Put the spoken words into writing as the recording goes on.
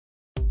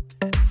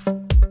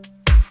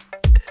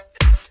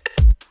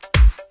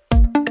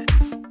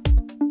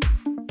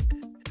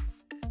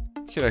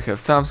Here I have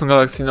Samsung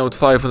Galaxy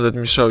Note5 and let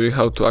me show you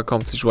how to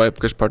accomplish wipe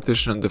cache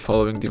partition on the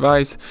following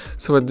device.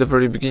 So at the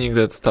very beginning,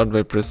 let's start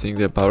by pressing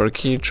the power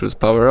key, choose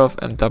power off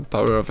and tap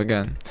power off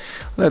again.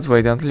 Let's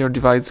wait until your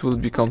device will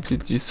be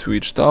completely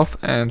switched off,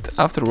 and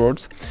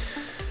afterwards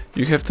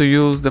you have to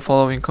use the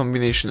following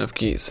combination of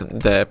keys: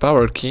 the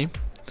power key,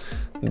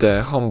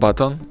 the home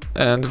button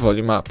and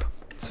volume up.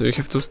 So you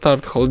have to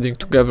start holding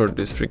together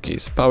these three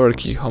keys: power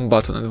key, home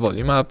button and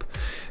volume up.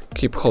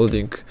 Keep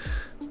holding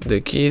the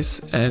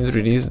keys and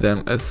release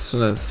them as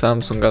soon as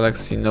Samsung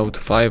Galaxy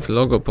Note5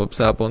 logo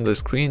pops up on the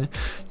screen.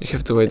 You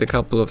have to wait a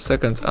couple of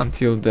seconds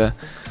until the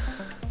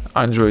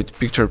Android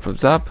picture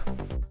pops up.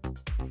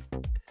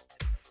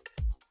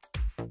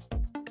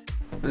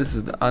 This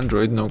is the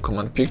Android no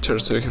command picture,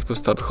 so you have to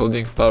start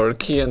holding power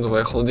key, and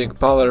while holding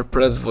power,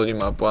 press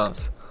volume up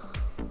once.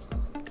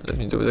 Let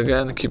me do it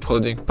again. Keep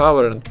holding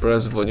power and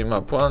press volume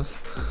up once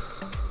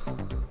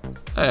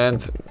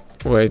and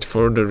wait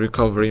for the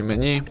recovery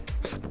menu.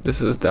 This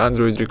is the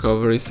Android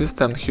recovery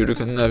system. Here you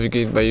can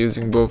navigate by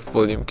using both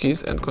volume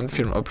keys and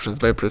confirm options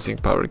by pressing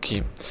power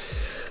key.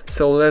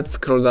 So let's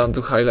scroll down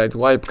to highlight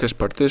wipe cache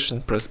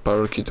partition, press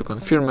power key to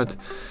confirm it.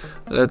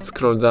 Let's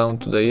scroll down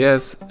to the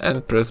yes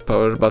and press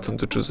power button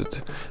to choose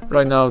it.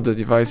 Right now the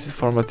device is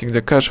formatting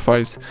the cache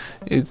files.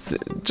 It's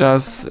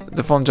just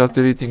the phone just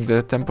deleting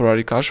the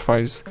temporary cache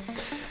files.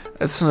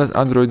 As soon as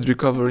Android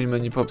recovery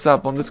menu pops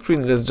up on the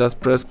screen, let's just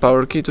press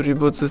power key to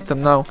reboot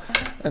system now,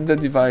 and the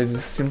device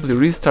is simply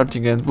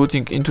restarting and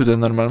booting into the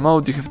normal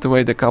mode. You have to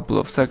wait a couple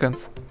of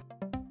seconds.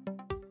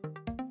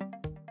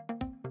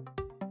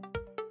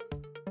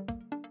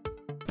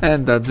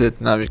 And that's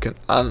it. Now you can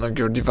unlock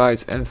your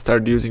device and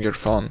start using your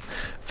phone.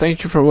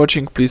 Thank you for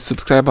watching. Please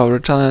subscribe our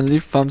channel and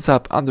leave thumbs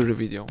up under the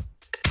video.